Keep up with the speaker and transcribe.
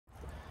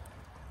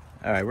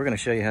All right, we're going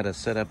to show you how to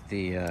set up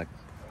the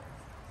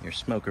your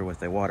smoker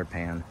with a water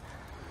pan.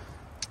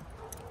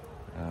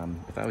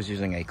 If I was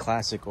using a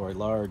classic or a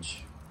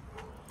large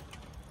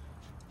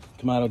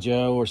Kamado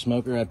Joe or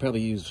smoker, I'd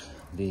probably use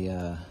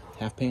the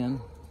half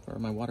pan for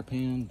my water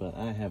pan, but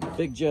I have a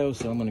big Joe,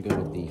 so I'm going to go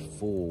with the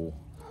full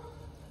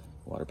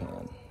water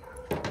pan.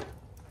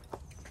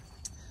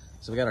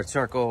 So we got our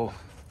charcoal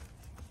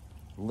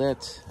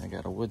lit. I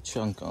got a wood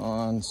chunk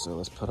on, so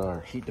let's put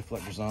our heat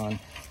deflectors on.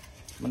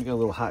 I'm gonna go a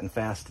little hot and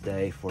fast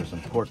today for some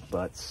pork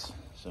butts.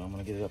 So I'm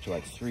gonna get it up to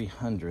like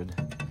 300.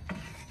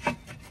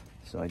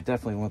 So I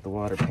definitely want the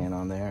water pan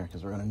on there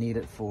because we're gonna need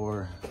it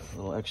for a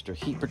little extra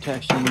heat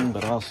protection,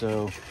 but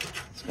also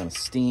it's gonna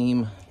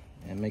steam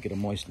and make it a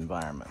moist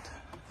environment.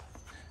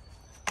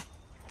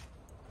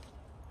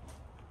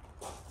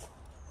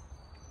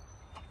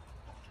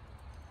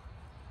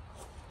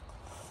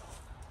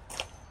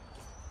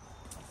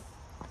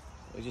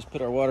 We just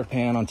put our water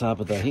pan on top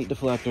of the heat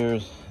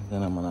deflectors.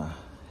 Then I'm gonna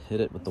hit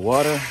it with the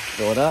water,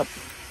 fill it up.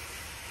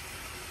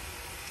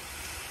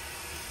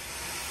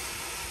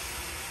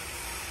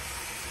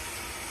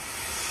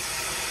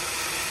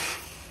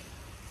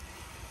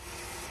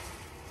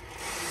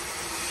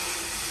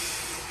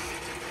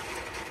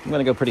 I'm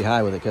gonna go pretty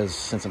high with it because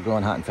since I'm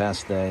going hot and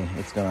fast today,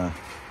 it's gonna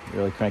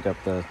really crank up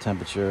the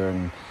temperature,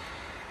 and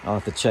I'll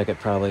have to check it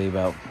probably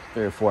about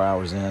 3 or 4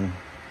 hours in.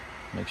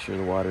 Make sure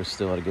the water is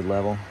still at a good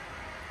level.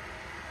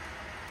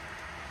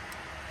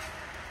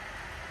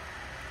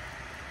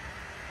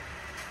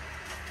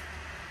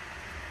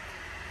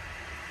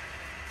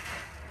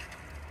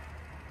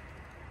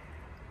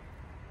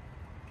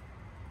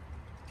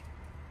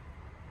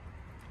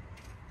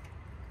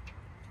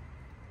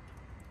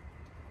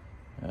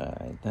 All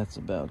right, that's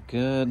about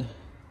good.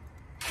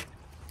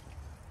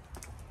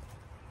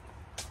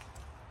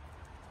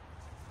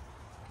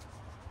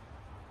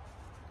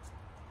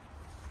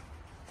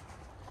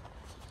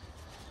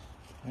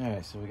 All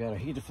right, so we got our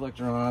heat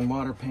deflector on,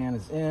 water pan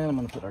is in. I'm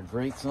gonna put our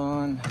grates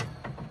on.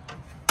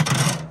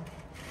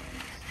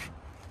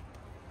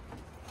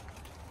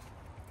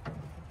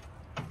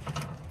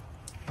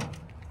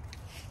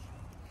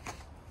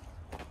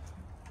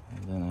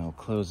 And then I'll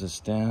close this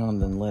down,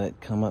 then let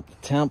it come up to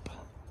temp.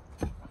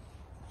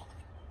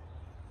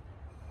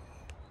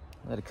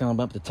 Let it come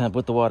up to temp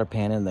with the water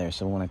pan in there,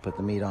 so when I put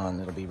the meat on,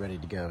 it'll be ready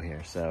to go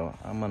here. So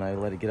I'm gonna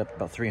let it get up to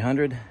about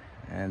 300,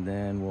 and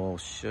then we'll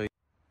show you.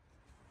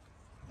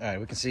 All right,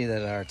 we can see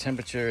that our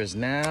temperature is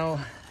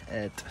now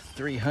at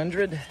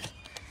 300.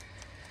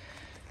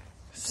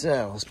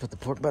 So let's put the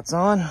pork butts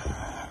on.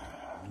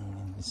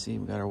 You see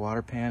we got our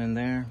water pan in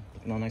there,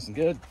 looking all nice and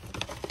good.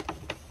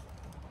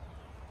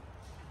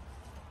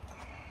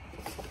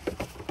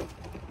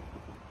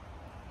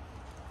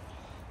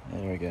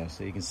 There we go.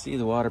 So you can see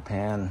the water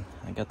pan.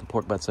 I got the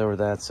pork butts over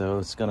that, so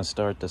it's going to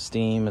start to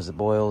steam as it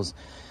boils.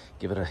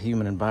 Give it a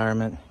humid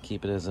environment.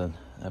 Keep it as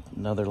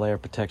another layer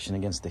of protection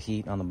against the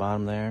heat on the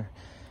bottom there.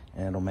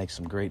 And it'll make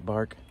some great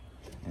bark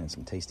and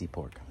some tasty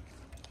pork.